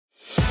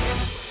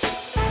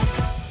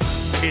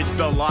It's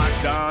the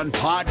Locked On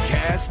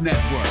Podcast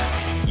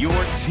Network, your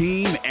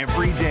team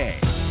every day.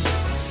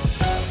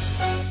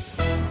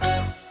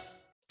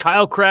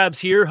 Kyle Krabs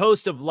here,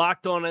 host of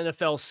Locked On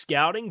NFL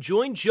Scouting.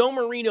 Join Joe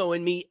Marino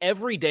and me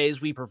every day as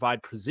we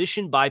provide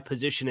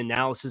position-by-position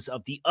analysis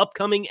of the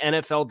upcoming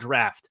NFL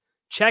Draft.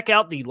 Check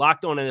out the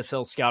Locked On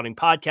NFL Scouting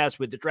podcast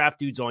with the Draft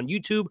Dudes on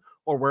YouTube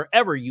or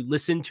wherever you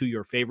listen to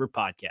your favorite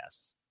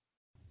podcasts.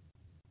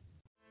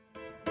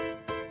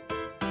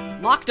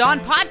 Locked On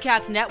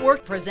Podcast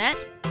Network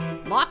presents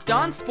Locked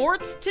On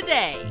Sports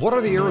Today. What are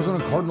the Arizona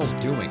Cardinals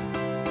doing?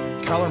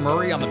 Kyler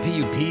Murray on the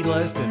PUP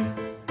list, and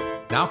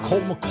now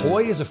Colt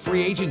McCoy is a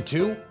free agent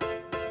too?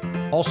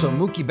 Also,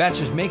 Mookie Betts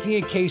is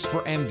making a case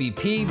for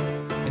MVP,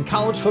 and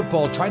college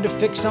football tried to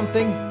fix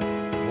something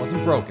that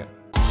wasn't broken.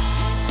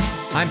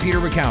 I'm Peter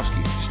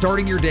Bukowski,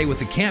 starting your day with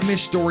the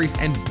can't-miss stories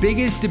and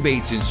biggest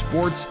debates in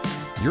sports.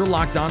 You're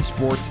Locked On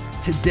Sports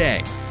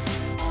Today.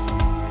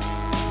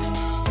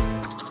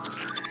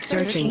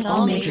 Searching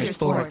all major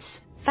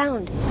sports.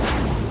 Found.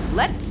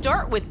 Let's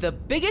start with the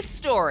biggest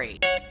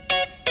story.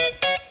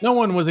 No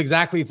one was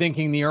exactly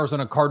thinking the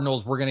Arizona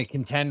Cardinals were going to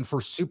contend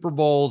for Super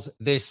Bowls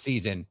this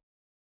season,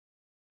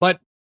 but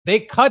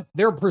they cut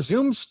their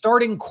presumed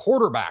starting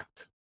quarterback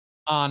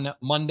on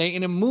Monday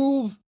in a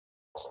move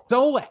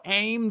so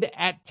aimed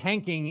at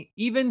tanking.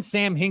 Even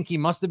Sam Hinkie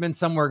must have been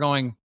somewhere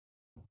going,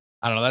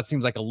 I don't know, that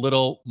seems like a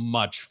little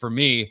much for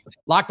me.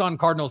 Locked On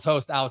Cardinals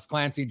host Alex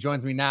Clancy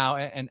joins me now.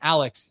 And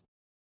Alex,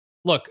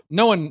 look,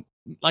 no one,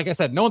 like I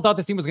said, no one thought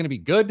this team was going to be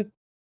good,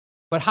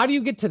 but how do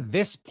you get to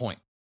this point?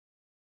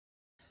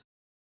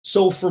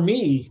 So for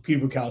me, Peter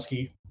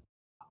Bukowski,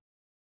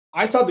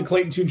 I thought that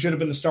Clayton Tune should have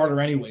been the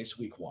starter anyways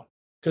week one.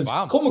 Because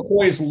Colt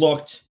McCoy has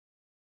looked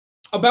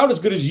about as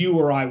good as you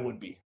or I would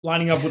be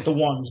lining up with the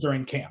ones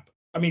during camp.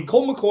 I mean,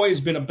 Colt McCoy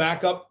has been a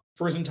backup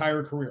for his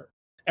entire career.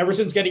 Ever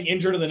since getting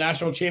injured in the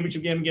national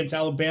championship game against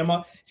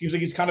Alabama, it seems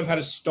like he's kind of had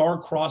a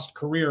star-crossed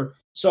career.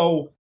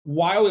 So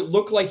while it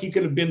looked like he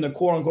could have been the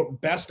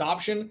quote-unquote best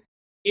option,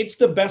 it's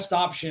the best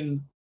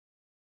option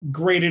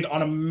graded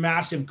on a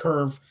massive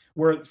curve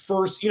where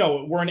first,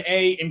 where an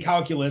A in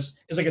calculus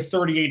is like a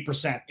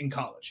 38% in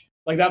college.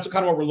 Like that's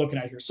kind of what we're looking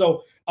at here.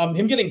 So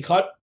him getting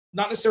cut,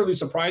 not necessarily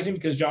surprising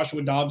because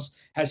Joshua Dobbs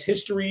has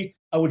history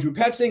with Drew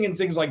Petzing and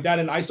things like that.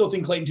 And I still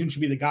think Clayton Tune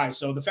should be the guy.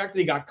 So the fact that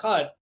he got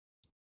cut,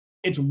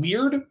 it's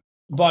weird,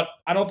 but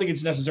I don't think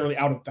it's necessarily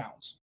out of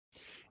bounds.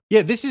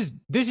 Yeah, this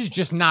is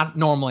just not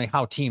normally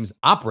how teams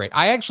operate.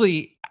 I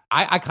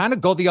kind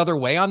of go the other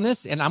way on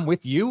this, and I'm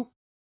with you.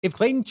 If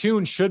Clayton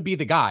Tune should be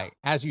the guy,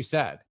 as you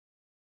said,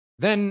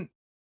 then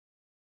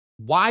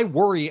why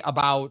worry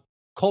about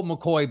Colt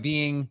McCoy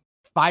being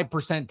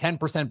 5%,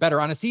 10% better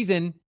on a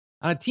season,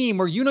 on a team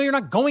where you're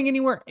not going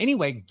anywhere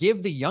anyway?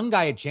 Give the young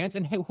guy a chance,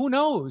 and hey, who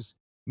knows?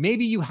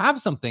 Maybe you have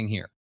something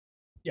here.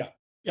 Yeah.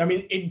 I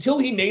mean, until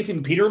he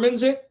Nathan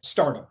Petermans it,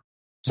 start him.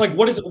 It's like,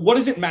 what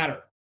does it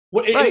matter?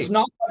 Right. It's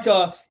not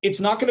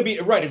going to be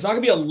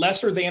a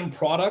lesser than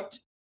product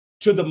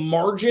to the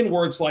margin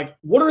where it's like,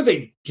 what are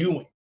they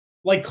doing?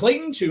 Like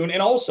Clayton Tune,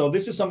 and also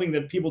this is something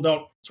that people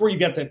don't, it's where you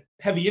get the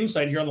heavy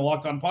insight here on the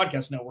Locked On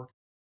Podcast Network.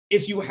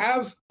 If you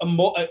have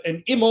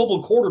an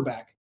immobile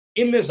quarterback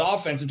in this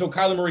offense until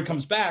Kyler Murray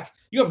comes back,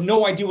 you have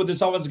no idea what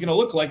this offense is going to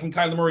look like when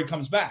Kyler Murray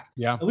comes back.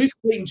 Yeah. At least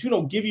Clayton Tune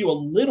will give you a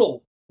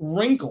little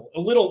wrinkle, a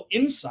little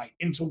insight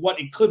into what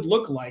it could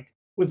look like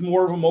with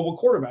more of a mobile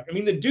quarterback. I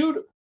mean, the dude,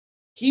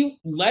 he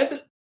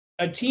led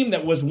a team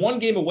that was one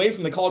game away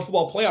from the college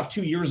football playoff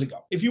 2 years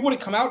ago. If he would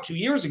have come out 2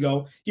 years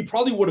ago, he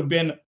probably would have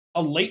been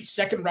a late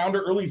second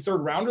rounder, early third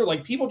rounder.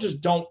 Like people just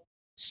don't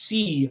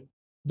see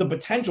the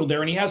potential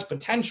there, and he has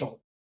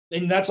potential.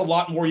 And that's a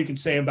lot more you could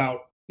say about,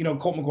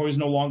 Colt McCoy is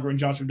no longer in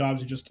Joshua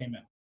Dobbs who just came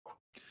in.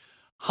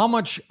 How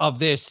much of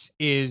this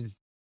is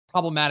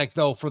problematic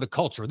though for the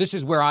culture? This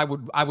is where I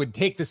would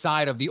take the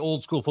side of the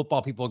old school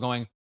football people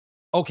going,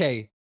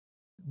 okay,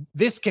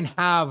 this can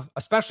have,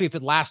 especially if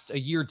it lasts a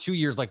year, 2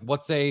 years, like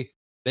let's say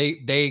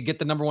they get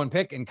the number one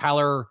pick and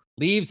Kyler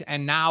leaves,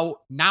 and now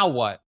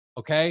what?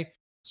 Okay.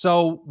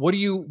 So what do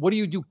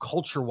you do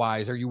culture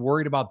wise? Are you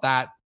worried about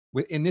that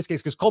in this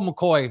case? Because Colt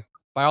McCoy,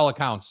 by all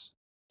accounts,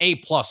 A+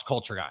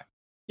 culture guy.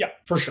 Yeah,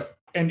 for sure.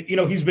 And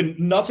he's been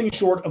nothing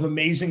short of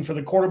amazing for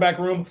the quarterback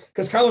room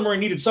because Kyler Murray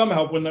needed some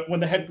help when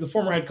the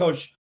former head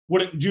coach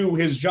wouldn't do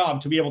his job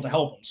to be able to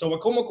help him. So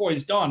what Colt McCoy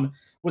has done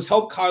was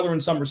help Kyler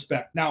in some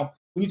respect. Now,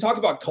 when you talk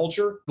about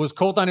culture, was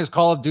Colt on his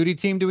Call of Duty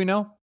team? Do we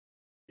know?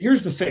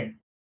 Here's the thing.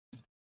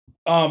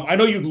 I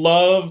know you'd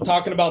love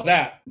talking about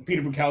that,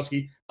 Peter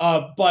Bukowski,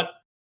 but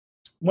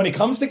when it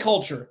comes to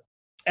culture,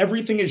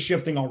 everything is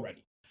shifting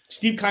already.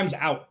 Steve Keim's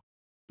out.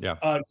 Yeah.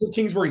 Cliff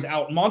Kingsbury's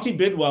out. Monty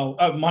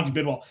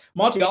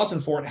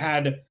Austinfort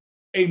had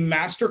a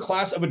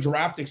masterclass of a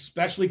draft,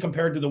 especially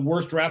compared to the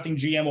worst drafting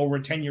GM over a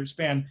 10-year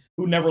span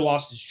who never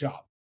lost his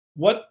job.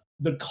 What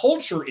the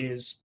culture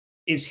is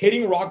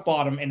hitting rock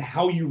bottom and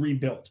how you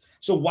rebuild.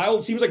 So while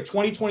it seems like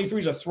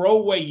 2023 is a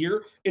throwaway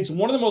year, it's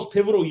one of the most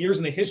pivotal years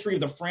in the history of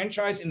the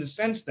franchise in the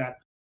sense that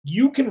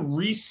you can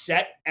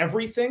reset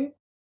everything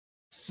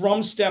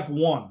from step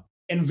one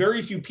And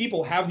very few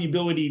people have the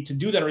ability to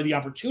do that or the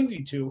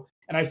opportunity to.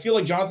 And I feel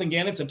like Jonathan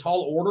Gannett's a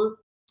tall order,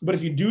 but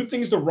if you do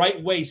things the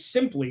right way,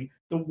 simply,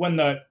 when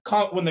the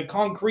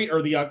concrete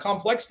or the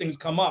complex things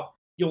come up,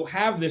 you'll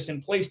have this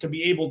in place to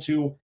be able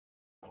to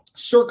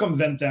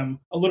circumvent them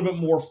a little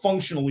bit more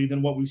functionally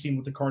than what we've seen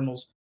with the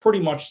Cardinals pretty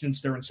much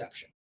since their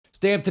inception.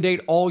 Stay up to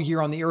date all year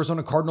on the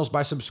Arizona Cardinals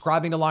by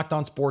subscribing to Locked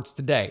On Sports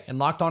today and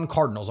Locked On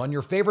Cardinals on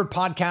your favorite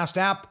podcast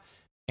app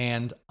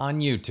and on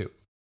YouTube.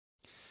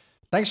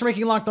 Thanks for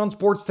making Locked On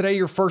Sports today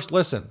your first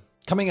listen.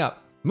 Coming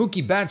up,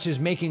 Mookie Betts is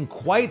making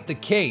quite the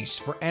case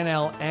for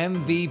NL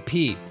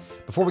MVP.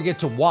 Before we get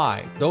to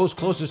why, those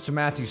closest to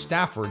Matthew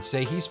Stafford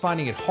say he's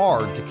finding it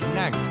hard to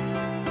connect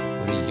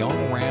with a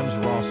young Rams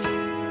roster.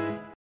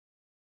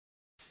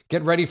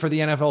 Get ready for the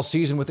NFL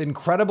season with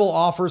incredible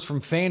offers from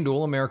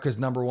FanDuel, America's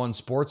 #1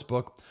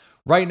 sportsbook.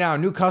 Right now,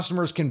 new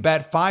customers can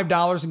bet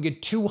 $5 and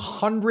get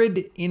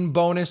 $200 in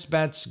bonus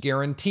bets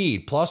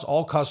guaranteed. Plus,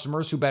 all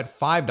customers who bet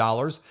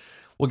 $5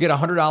 will get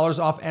 $100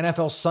 off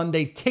NFL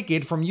Sunday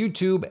Ticket from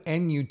YouTube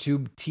and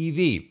YouTube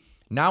TV.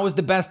 Now is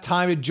the best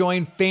time to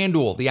join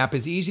FanDuel. The app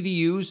is easy to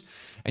use,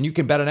 and you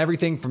can bet on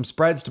everything from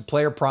spreads to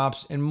player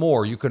props and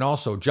more. You can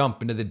also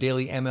jump into the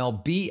daily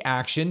MLB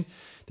action.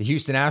 The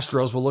Houston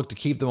Astros will look to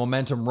keep the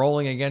momentum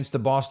rolling against the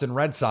Boston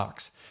Red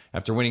Sox.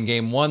 After winning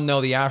Game 1,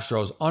 though, the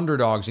Astros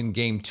underdogs in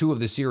Game 2 of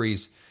the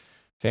series.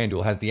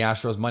 FanDuel has the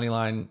Astros money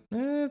line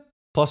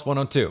plus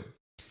 102.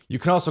 You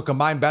can also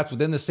combine bets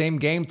within the same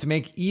game to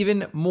make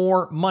even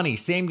more money.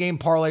 Same game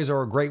parlays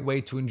are a great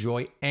way to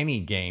enjoy any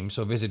game.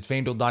 So visit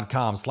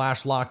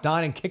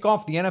FanDuel.com/lockedon and kick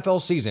off the NFL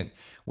season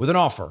with an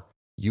offer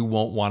you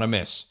won't want to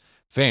miss.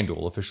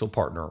 FanDuel, official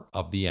partner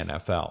of the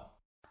NFL.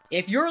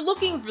 If you're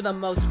looking for the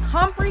most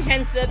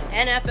comprehensive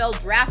NFL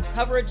draft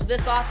coverage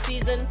this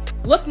offseason,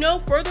 look no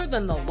further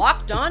than the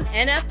Locked On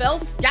NFL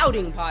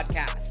Scouting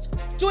Podcast.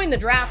 Join the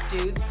draft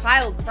dudes,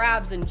 Kyle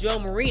Krabs and Joe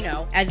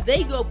Marino, as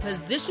they go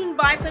position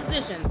by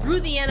position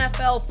through the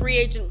NFL free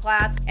agent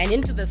class and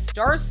into the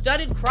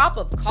star-studded crop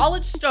of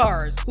college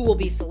stars who will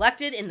be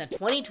selected in the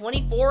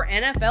 2024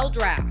 NFL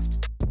Draft.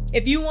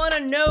 If you want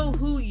to know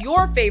who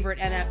your favorite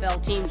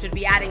NFL team should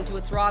be adding to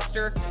its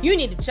roster, you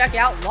need to check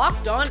out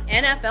Locked On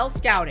NFL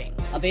Scouting,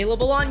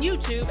 available on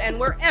YouTube and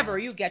wherever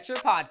you get your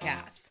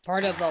podcasts.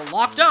 Part of the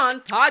Locked On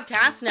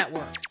Podcast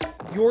Network,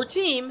 your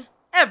team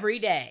every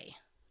day.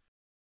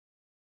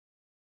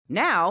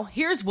 Now,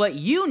 here's what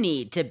you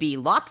need to be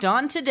locked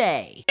on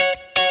today.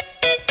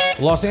 The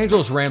Los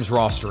Angeles Rams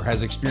roster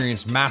has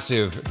experienced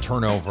massive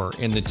turnover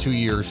in the 2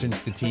 years since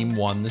the team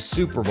won the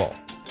Super Bowl.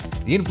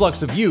 The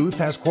influx of youth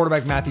has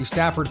quarterback Matthew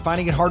Stafford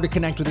finding it hard to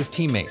connect with his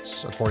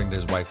teammates, according to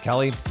his wife,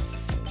 Kelly.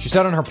 She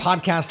said on her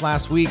podcast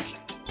last week,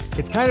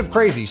 "It's kind of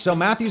crazy. So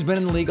Matthew's been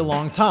in the league a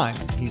long time.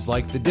 He's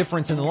like, the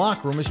difference in the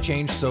locker room has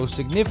changed so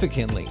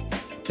significantly.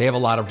 They have a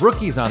lot of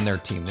rookies on their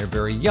team. They're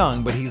very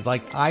young, but he's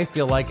like, I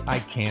feel like I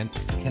can't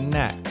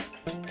connect."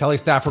 Kelly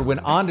Stafford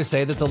went on to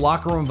say that the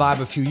locker room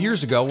vibe a few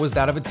years ago was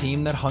that of a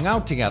team that hung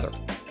out together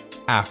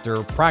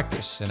after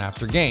practice and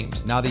after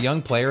games. Now the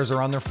young players are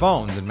on their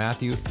phones, and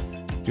Matthew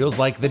feels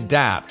like the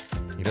dad.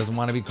 He doesn't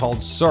want to be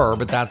called sir,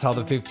 but that's how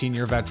the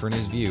 15-year veteran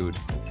is viewed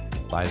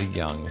by the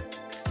young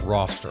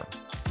roster.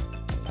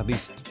 At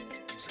least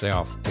stay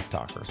off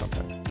TikTok or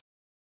something.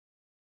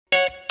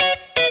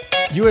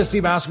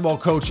 USC basketball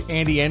coach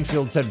Andy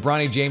Enfield said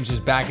Bronny James is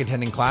back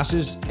attending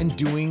classes and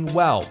doing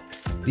well.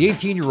 The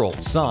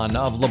 18-year-old son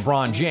of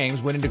LeBron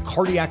James went into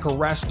cardiac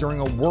arrest during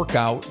a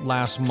workout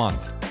last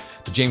month.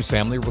 The James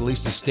family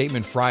released a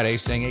statement Friday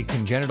saying a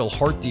congenital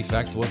heart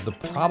defect was the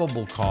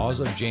probable cause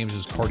of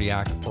James's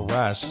cardiac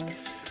arrest.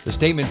 The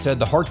statement said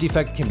the heart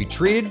defect can be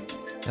treated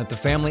and that the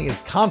family is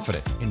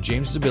confident in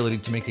James's ability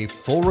to make a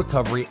full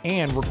recovery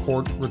and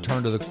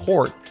return to the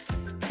court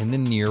in the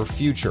near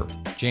future.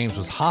 James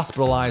was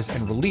hospitalized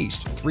and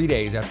released 3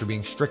 days after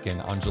being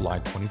stricken on July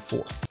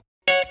 24th.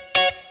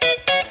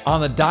 On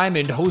the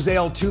diamond, Jose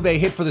Altuve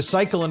hit for the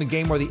cycle in a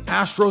game where the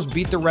Astros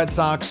beat the Red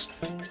Sox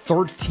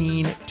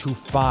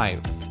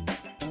 13-5.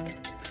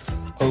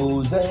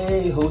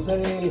 Jose,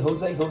 Jose,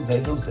 Jose,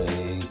 Jose,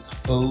 Jose,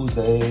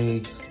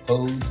 Jose,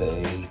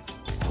 Jose,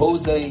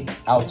 Jose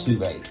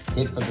Altuve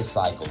hit for the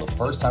cycle. The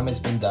first time it's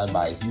been done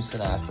by a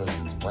Houston Astros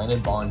since Brandon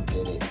Barnes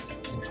did it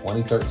in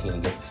 2013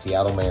 against the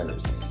Seattle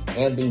Mariners,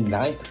 and the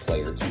 9th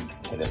player to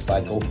hit a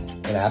cycle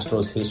in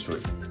Astros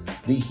history.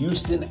 The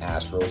Houston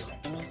Astros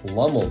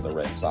pummeled the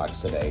Red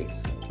Sox today,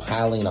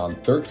 piling on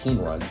 13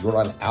 runs.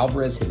 Yordan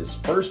Alvarez hit his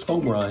first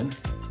home run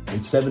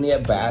in 70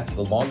 at-bats,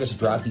 the longest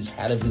drought he's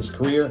had of his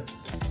career.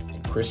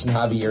 And Christian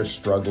Javier's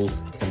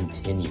struggles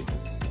continue.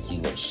 He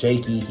looked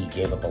shaky. He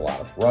gave up a lot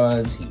of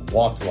runs. He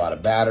walked a lot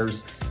of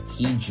batters.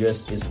 He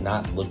just is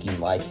not looking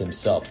like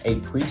himself. A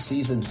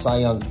preseason Cy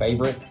Young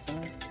favorite,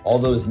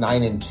 although his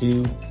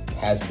 9-2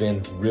 has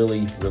been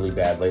really, really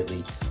bad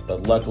lately.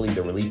 But luckily,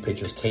 the relief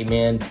pitchers came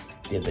in,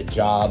 did the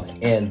job,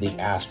 and the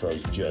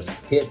Astros just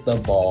hit the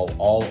ball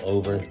all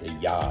over the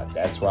yard.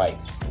 That's right.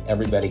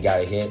 Everybody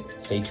got a hit.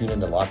 Stay tuned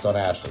into Locked On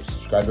Astros.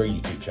 Subscribe to our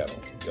YouTube channel.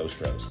 Go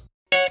Stros.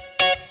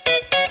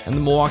 And the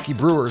Milwaukee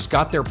Brewers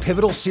got their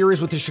pivotal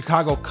series with the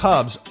Chicago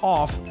Cubs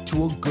off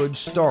to a good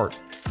start.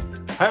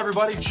 Hi,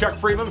 everybody. Chuck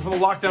Freeman from the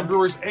Lockdown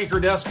Brewers anchor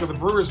desk, where the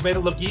Brewers made it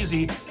look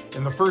easy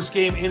in the first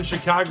game in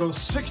Chicago.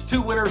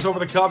 6-2 winners over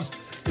the Cubs.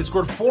 They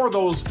scored 4 of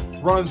those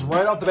runs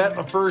right out the bat in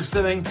the first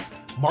inning.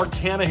 Mark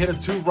Canha hit a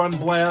 2-run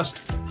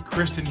blast.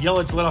 Christian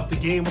Yelich led off the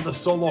game with a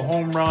solo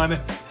home run.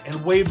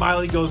 And Wade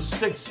Miley goes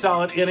 6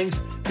 solid innings.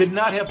 Did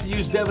not have to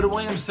use Devin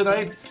Williams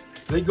tonight.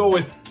 They go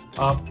with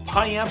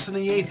Payamps in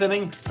the 8th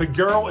inning,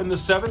 Figueroa in the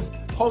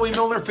 7th. Holy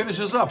Milner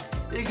finishes up.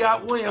 You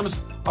got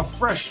Williams, a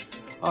fresh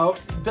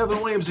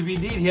Devin Williams if you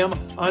need him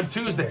on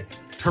Tuesday.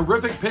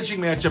 Terrific pitching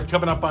matchup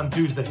coming up on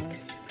Tuesday.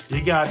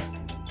 You got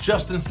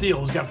Justin Steele,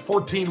 who's got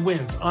 14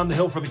 wins on the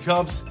hill for the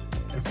Cubs.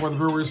 And for the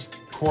Brewers,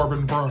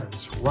 Corbin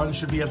Burns. Run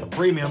should be at the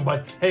premium,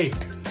 but hey,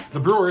 the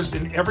Brewers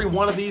in every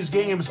one of these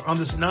games on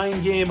this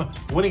 9-game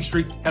winning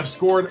streak have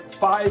scored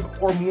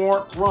 5 or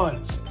more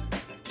runs.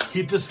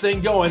 Keep this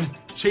thing going,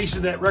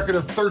 chasing that record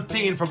of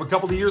 13 from a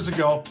couple of years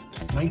ago,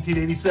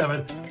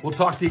 1987. We'll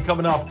talk to you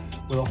coming up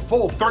with a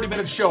full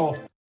 30-minute show.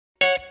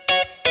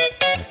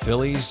 The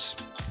Phillies,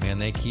 man,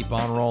 they keep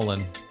on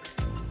rolling.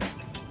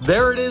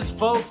 There it is,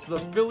 folks. The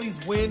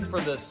Phillies win for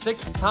the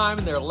 6th time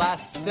in their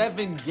last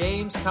 7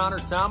 games. Connor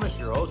Thomas,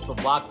 your host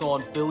of Locked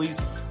On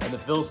Phillies, and the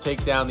Phils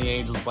take down the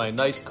Angels by a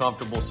nice,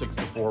 comfortable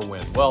 6-4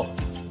 win. Well,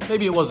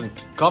 maybe it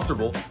wasn't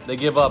comfortable. They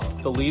give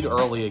up the lead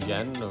early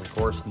again. Of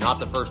course, not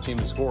the first team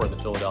to score in the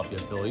Philadelphia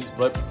Phillies,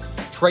 but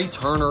Trey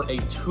Turner, a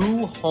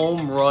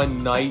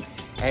 2-home-run night,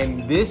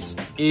 and this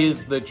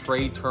is the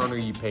Trey Turner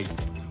you paid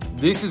for.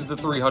 This is the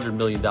 $300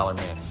 million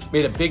man.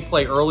 Made a big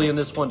play early in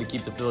this one to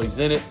keep the Phillies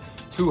in it.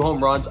 2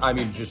 home runs, I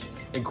mean, just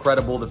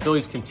incredible. The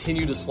Phillies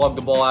continue to slug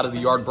the ball out of the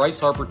yard. Bryce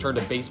Harper turned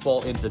a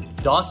baseball into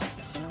dust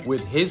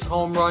with his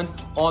home run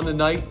on the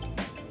night.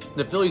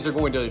 The Phillies are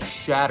going to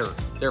shatter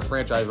their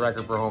franchise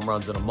record for home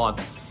runs in a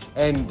month.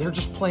 And they're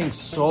just playing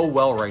so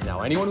well right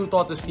now. Anyone who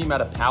thought this team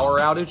had a power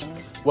outage,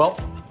 well,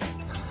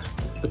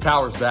 the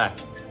power's back.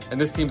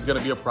 And this team's going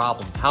to be a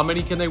problem. How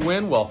many can they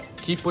win? Well,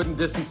 keep putting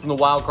distance in the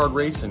wild card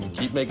race and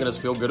keep making us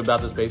feel good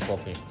about this baseball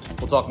team.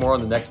 We'll talk more on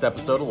the next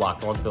episode of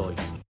Locked On Phillies.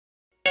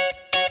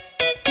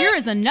 Here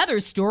is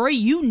another story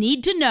you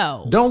need to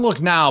know. Don't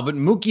look now, but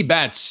Mookie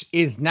Betts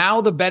is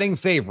now the betting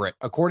favorite,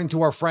 according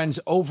to our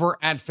friends over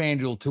at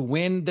FanDuel, to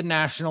win the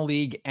National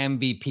League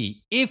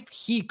MVP. If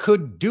he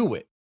could do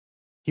it,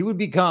 he would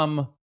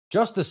become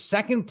just the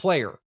second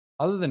player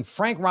other than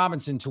Frank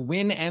Robinson to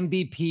win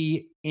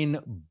MVP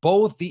in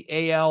both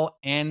the AL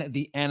and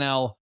the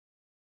NL.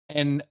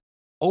 And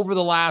over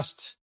the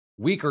last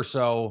week or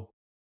so,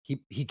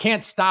 he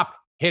can't stop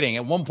hitting.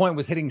 At one point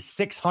was hitting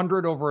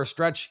 600 over a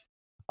stretch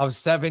of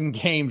 7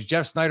 games.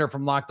 Jeff Snyder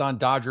from Locked On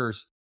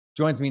Dodgers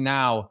joins me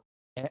now.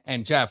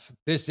 And Jeff,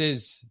 this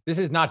is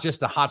not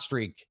just a hot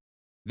streak.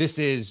 This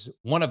is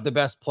one of the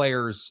best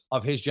players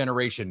of his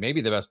generation,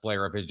 maybe the best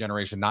player of his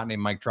generation, not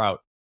named Mike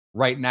Trout,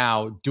 right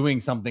now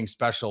doing something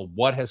special.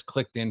 What has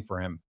clicked in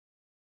for him?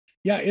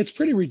 Yeah, it's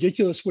pretty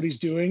ridiculous what he's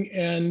doing.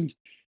 And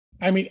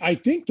I mean, I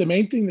think the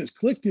main thing that's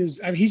clicked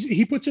is, I mean,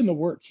 he puts in the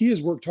work. He has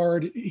worked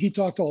hard. He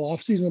talked all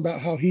offseason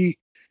about how he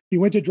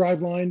went to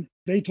Driveline.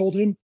 They told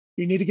him,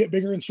 you need to get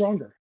bigger and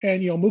stronger.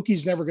 And,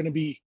 Mookie's never going to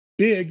be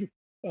big,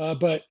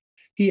 but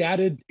he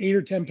added 8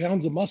 or 10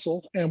 pounds of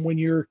muscle. And when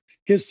you're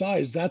his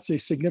size, that's a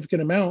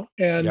significant amount.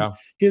 And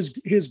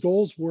his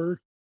goals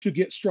were to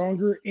get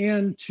stronger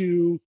and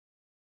to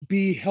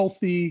be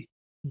healthy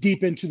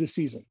deep into the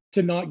season,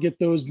 to not get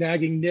those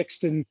nagging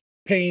nicks and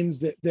pains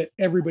that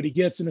everybody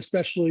gets, and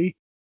especially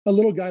a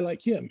little guy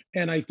like him.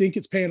 And I think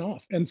it's paying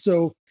off. And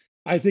so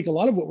I think a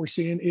lot of what we're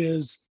seeing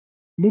is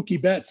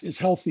Mookie Betts is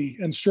healthy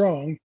and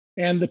strong.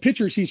 And the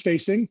pitchers he's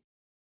facing,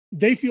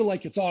 they feel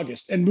like it's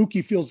August, and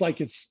Mookie feels like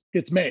it's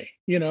May,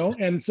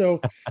 and so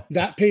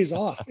that pays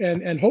off.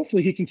 And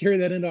hopefully he can carry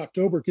that into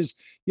October. Because,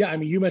 I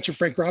mean, you mentioned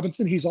Frank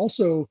Robinson. He's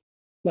also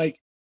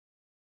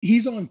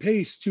he's on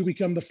pace to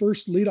become the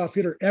first leadoff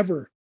hitter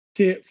ever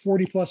to hit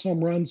 40 plus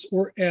home runs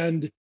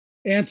and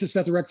to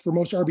set the record for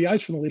most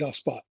RBIs from the leadoff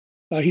spot.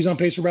 He's on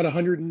pace for about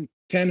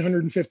 110,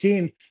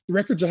 115. The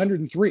record's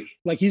 103.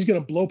 He's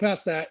going to blow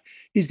past that.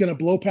 He's going to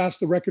blow past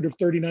the record of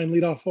 39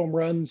 leadoff home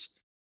runs.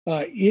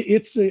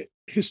 It's a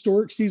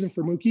historic season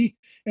for Mookie.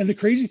 And the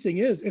crazy thing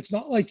is, it's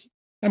not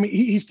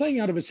he's playing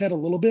out of his head a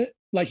little bit.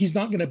 He's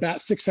not going to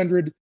bat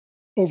 600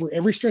 over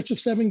every stretch of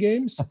 7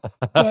 games,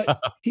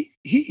 but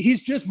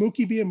he's just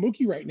Mookie being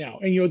Mookie right now.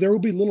 And, there will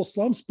be little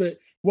slumps, but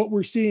what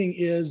we're seeing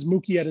is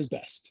Mookie at his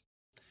best.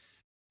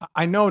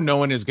 I know no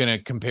one is going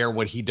to compare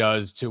what he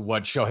does to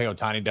what Shohei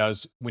Ohtani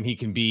does when he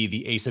can be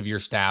the ace of your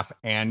staff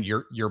and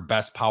your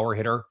best power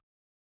hitter,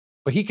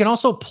 but he can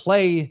also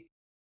play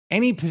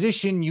any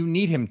position you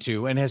need him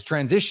to, and has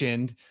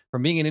transitioned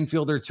from being an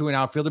infielder to an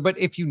outfielder. But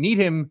if you need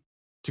him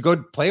to go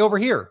play over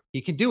here,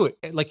 he can do it.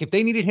 If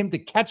they needed him to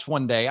catch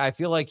one day, I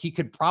feel like he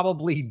could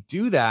probably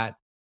do that.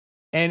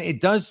 And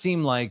it does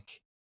seem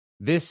like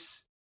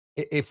this,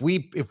 if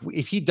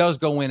he does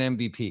go win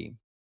MVP,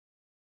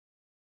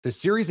 the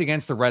series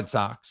against the Red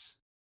Sox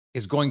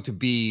is going to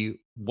be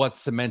what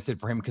cements it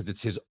for him because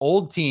it's his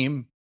old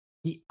team.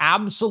 He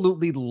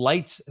absolutely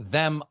lights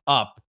them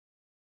up.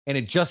 And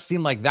it just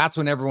seemed like that's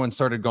when everyone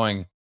started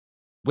going,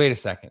 wait a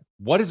second,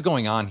 what is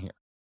going on here?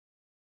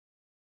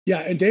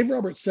 Yeah, and Dave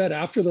Roberts said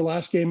after the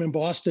last game in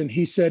Boston,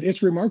 he said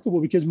it's remarkable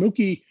because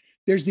Mookie,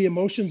 there's the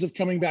emotions of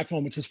coming back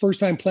home. It's his first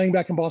time playing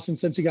back in Boston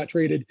since he got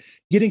traded,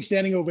 getting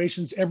standing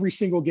ovations every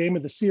single game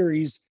of the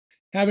series,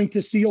 having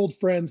to see old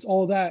friends,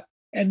 all of that,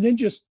 and then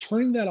just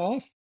turning that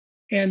off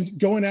and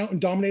going out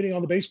and dominating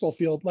on the baseball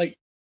field. Like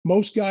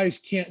most guys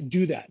can't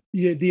do that.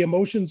 The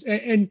emotions,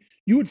 and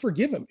you would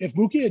forgive him. If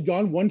Mookie had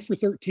gone 1 for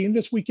 13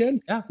 this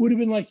weekend, would have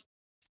been like,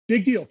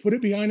 big deal, put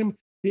it behind him.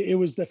 It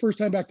was the first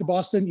time back to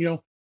Boston,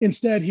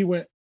 Instead, he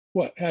went,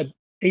 had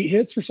 8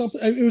 hits or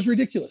something? It was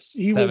ridiculous.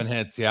 7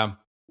 hits, yeah.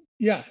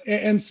 Yeah,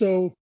 and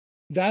so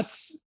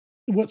that's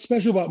what's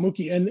special about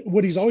Mookie and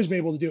what he's always been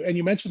able to do. And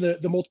you mentioned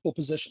the multiple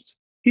positions.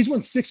 He's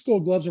won 6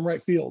 Gold Gloves in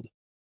right field,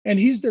 and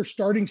he's their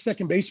starting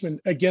second baseman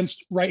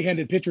against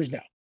right-handed pitchers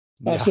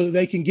now, so that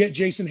they can get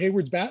Jason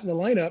Hayward's bat in the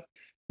lineup.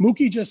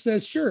 Mookie just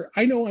says, sure,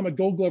 I know I'm a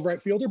Gold Glove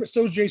right fielder, but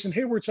so is Jason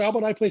Hayward, so how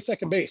about I play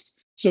second base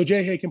so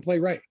J-Hay can play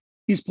right?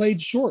 He's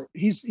played short.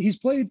 He's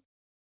played,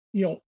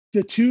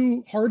 the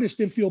 2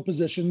 hardest infield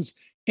positions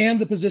and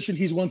the position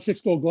he's won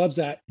 6 Gold Gloves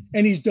at,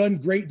 and he's done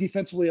great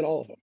defensively at all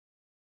of them.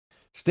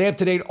 Stay up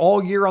to date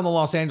all year on the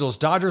Los Angeles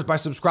Dodgers by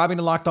subscribing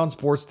to Locked On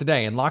Sports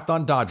today and Locked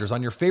On Dodgers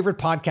on your favorite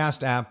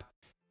podcast app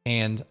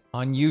and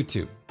on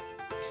YouTube.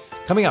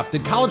 Coming up,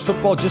 did college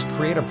football just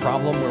create a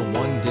problem where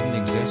one didn't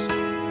exist?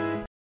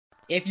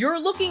 If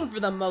you're looking for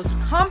the most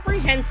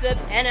comprehensive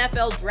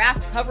NFL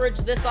draft coverage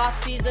this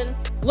offseason,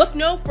 look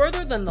no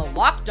further than the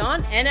Locked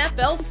On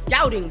NFL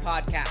Scouting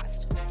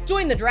Podcast.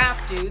 Join the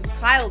draft dudes,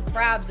 Kyle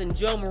Krabs and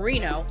Joe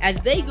Marino,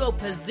 as they go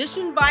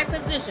position by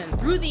position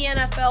through the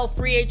NFL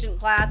free agent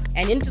class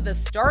and into the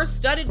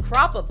star-studded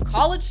crop of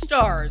college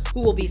stars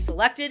who will be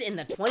selected in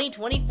the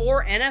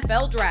 2024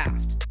 NFL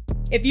Draft.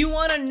 If you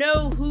want to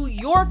know who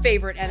your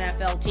favorite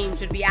NFL team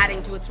should be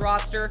adding to its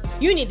roster,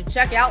 you need to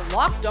check out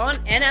Locked On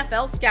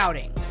NFL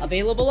Scouting,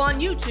 available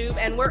on YouTube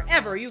and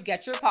wherever you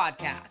get your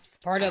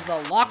podcasts. Part of the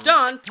Locked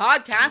On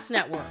Podcast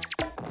Network,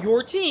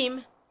 your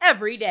team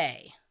every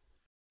day.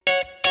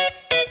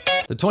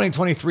 The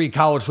 2023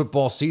 college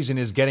football season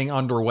is getting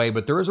underway,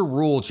 but there is a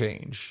rule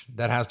change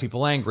that has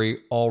people angry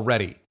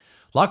already.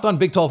 Locked On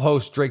Big 12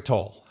 host Drake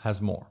Toll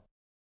has more.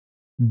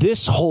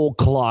 This whole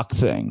clock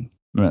thing,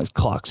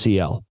 clock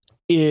CL,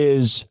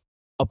 is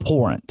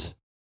abhorrent,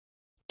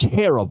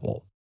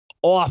 terrible,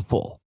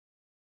 awful,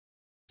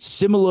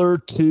 similar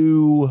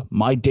to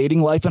my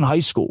dating life in high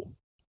school.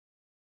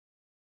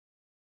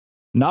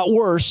 Not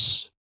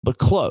worse, but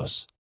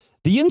close.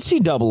 The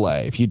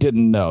NCAA, if you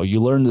didn't know, you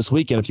learned this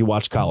weekend if you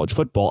watch college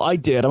football. I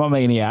did. I'm a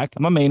maniac.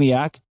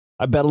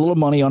 I bet a little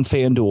money on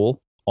FanDuel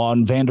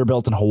on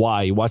Vanderbilt and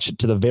Hawaii. Watch it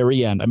to the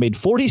very end. I made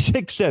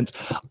 46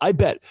 cents. I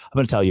bet, I'm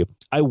going to tell you,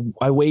 I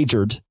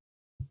wagered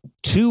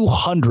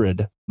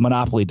 200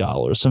 Monopoly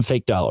dollars, some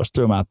fake dollars,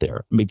 threw them out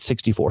there, made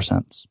 64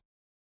 cents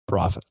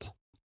profit.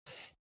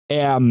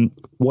 And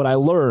what I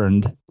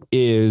learned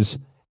is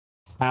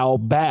how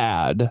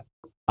bad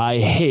I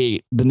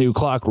hate the new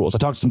clock rules. I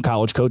talked to some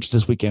college coaches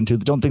this weekend too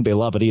that don't think they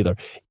love it either.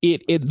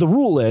 The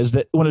rule is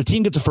that when a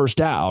team gets a first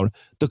down,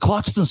 the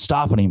clock doesn't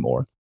stop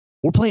anymore.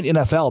 We're playing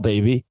NFL,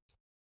 baby.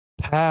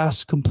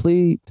 Pass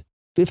complete,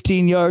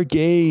 15-yard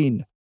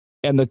gain,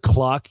 and the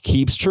clock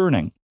keeps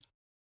churning.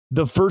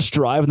 The first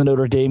drive in the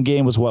Notre Dame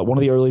game was one of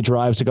the early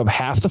drives, took up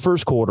half the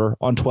first quarter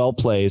on 12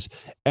 plays.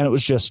 And it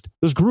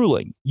was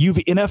grueling. You've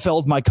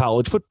NFL'd my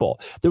college football.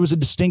 There was a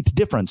distinct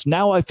difference.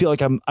 Now I feel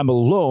like I'm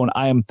alone.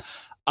 I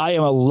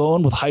am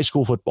alone with high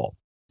school football.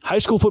 High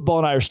school football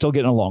and I are still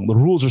getting along. The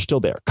rules are still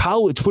there.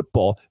 College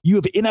football, you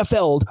have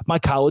NFL'd my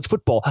college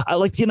football. I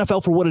like the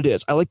NFL for what it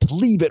is. I like to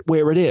leave it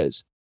where it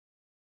is.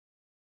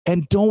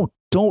 And don't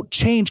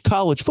change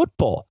college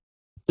football.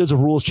 There's a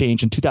rules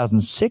change in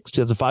 2005,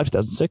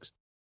 2006.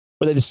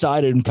 But they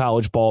decided in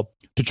college ball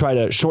to try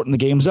to shorten the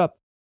games up.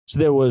 So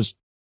there was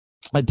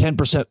a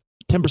 10%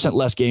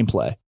 less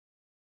gameplay,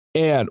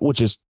 and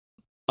which is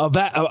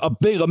a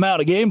big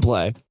amount of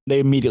gameplay. They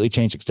immediately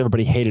changed it because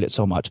everybody hated it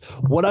so much.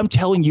 What I'm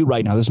telling you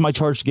right now, this is my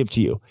charge to give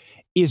to you,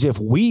 is if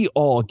we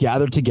all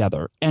gather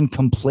together and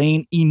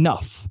complain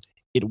enough,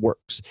 it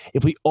works.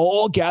 If we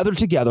all gather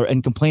together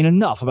and complain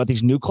enough about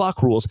these new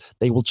clock rules,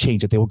 they will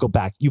change it. They will go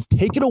back. You've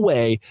taken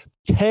away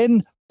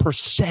 10%.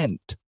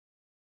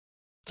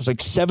 There's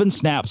like 7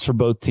 snaps for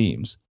both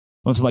teams.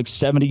 Went from like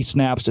 70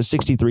 snaps to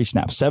 63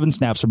 snaps. 7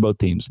 snaps for both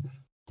teams.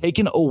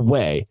 Taken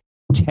away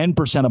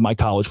 10% of my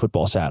college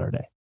football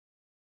Saturday.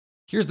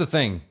 Here's the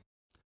thing.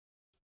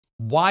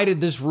 Why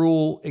did this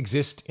rule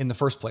exist in the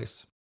first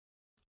place?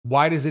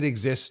 Why does it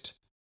exist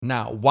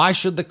now? Why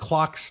should the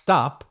clock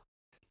stop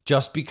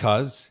just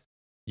because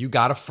you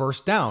got a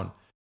first down?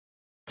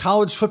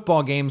 College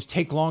football games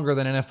take longer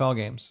than NFL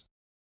games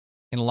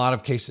in a lot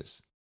of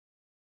cases.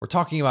 We're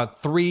talking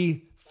about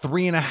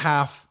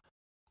 3.5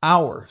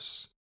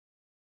 hours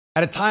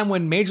at a time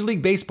when Major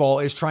League Baseball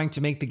is trying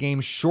to make the game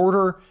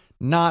shorter,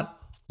 not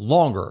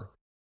longer,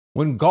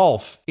 when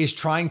golf is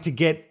trying to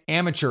get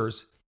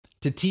amateurs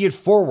to tee it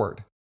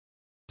forward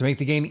to make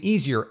the game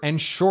easier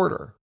and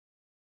shorter,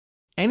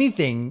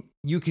 anything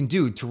you can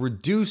do to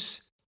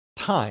reduce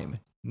time,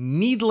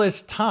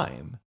 needless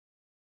time,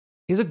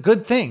 is a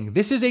good thing.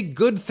 This is a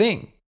good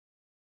thing.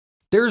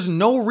 There's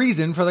no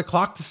reason for the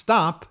clock to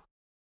stop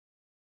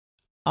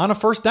on a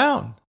first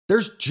down.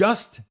 There's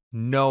just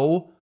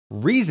no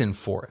reason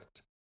for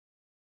it.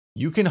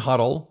 You can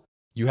huddle.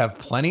 You have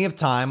plenty of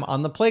time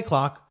on the play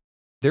clock.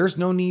 There's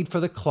no need for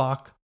the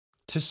clock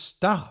to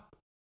stop.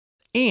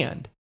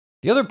 And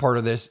the other part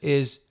of this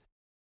is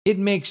it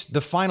makes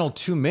the final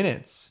 2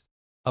 minutes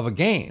of a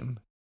game,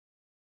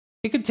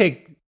 it could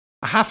take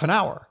a half an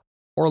hour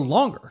or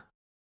longer.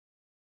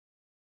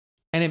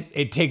 And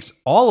it takes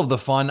all of the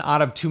fun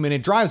out of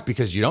 2-minute drives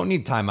because you don't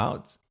need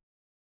timeouts.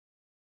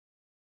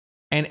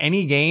 And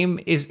any game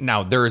is,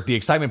 now there is the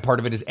excitement part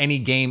of it, is any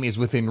game is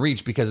within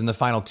reach because in the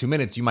final 2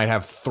 minutes, you might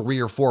have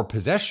 3 or 4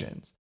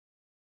 possessions.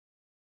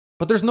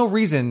 But there's no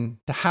reason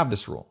to have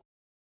this rule.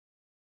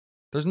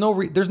 There's no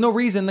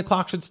reason the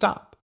clock should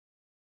stop.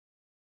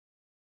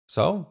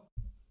 So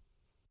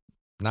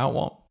now it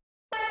won't.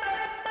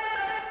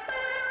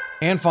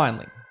 And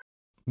finally,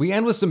 we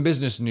end with some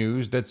business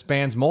news that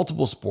spans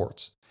multiple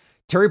sports.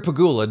 Terry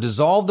Pegula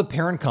dissolved the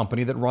parent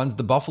company that runs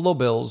the Buffalo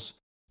Bills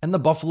and the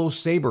Buffalo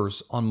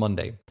Sabres on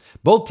Monday.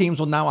 Both teams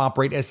will now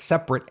operate as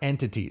separate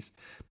entities.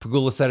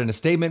 Pegula said in a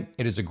statement,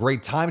 "It is a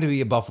great time to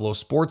be a Buffalo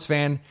sports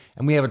fan,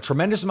 and we have a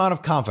tremendous amount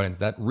of confidence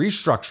that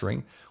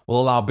restructuring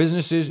will allow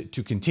businesses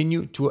to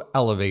continue to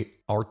elevate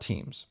our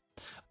teams."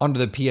 Under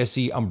the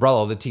PSE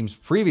umbrella, the teams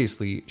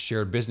previously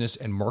shared business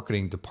and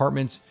marketing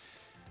departments.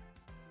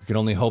 You can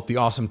only hope the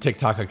awesome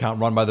TikTok account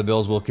run by the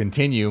Bills will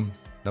continue.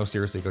 No,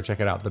 seriously, go check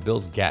it out. The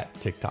Bills get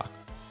TikTok.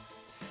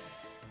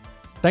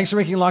 Thanks for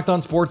making Locked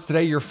On Sports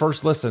today your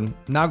first listen.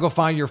 Now go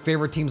find your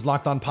favorite team's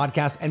Locked On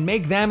podcast and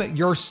make them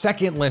your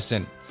second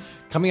listen.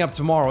 Coming up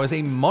tomorrow is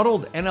a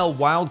muddled NL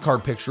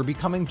wildcard picture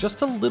becoming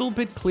just a little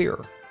bit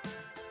clearer.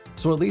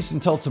 So at least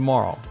until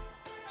tomorrow,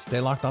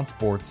 stay Locked On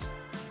Sports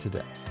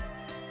today.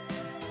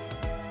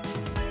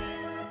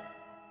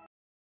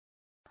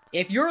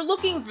 If you're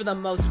looking for the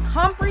most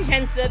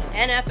comprehensive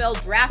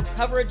NFL draft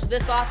coverage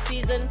this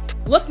offseason,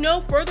 look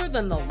no further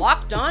than the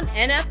Locked On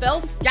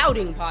NFL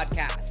Scouting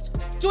Podcast.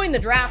 Join the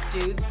draft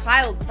dudes,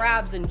 Kyle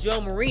Krabs and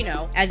Joe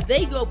Marino, as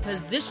they go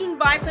position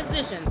by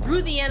position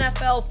through the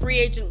NFL free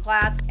agent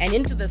class and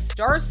into the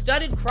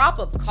star-studded crop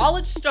of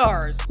college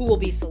stars who will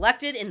be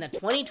selected in the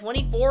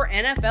 2024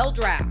 NFL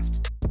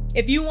Draft.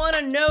 If you want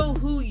to know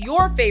who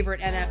your favorite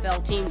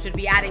NFL team should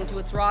be adding to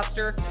its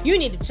roster, you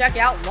need to check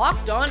out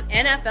Locked On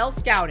NFL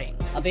Scouting,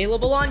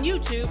 available on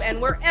YouTube and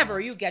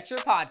wherever you get your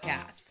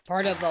podcasts.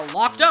 Part of the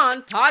Locked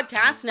On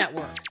Podcast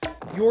Network,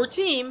 your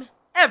team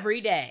every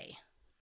day.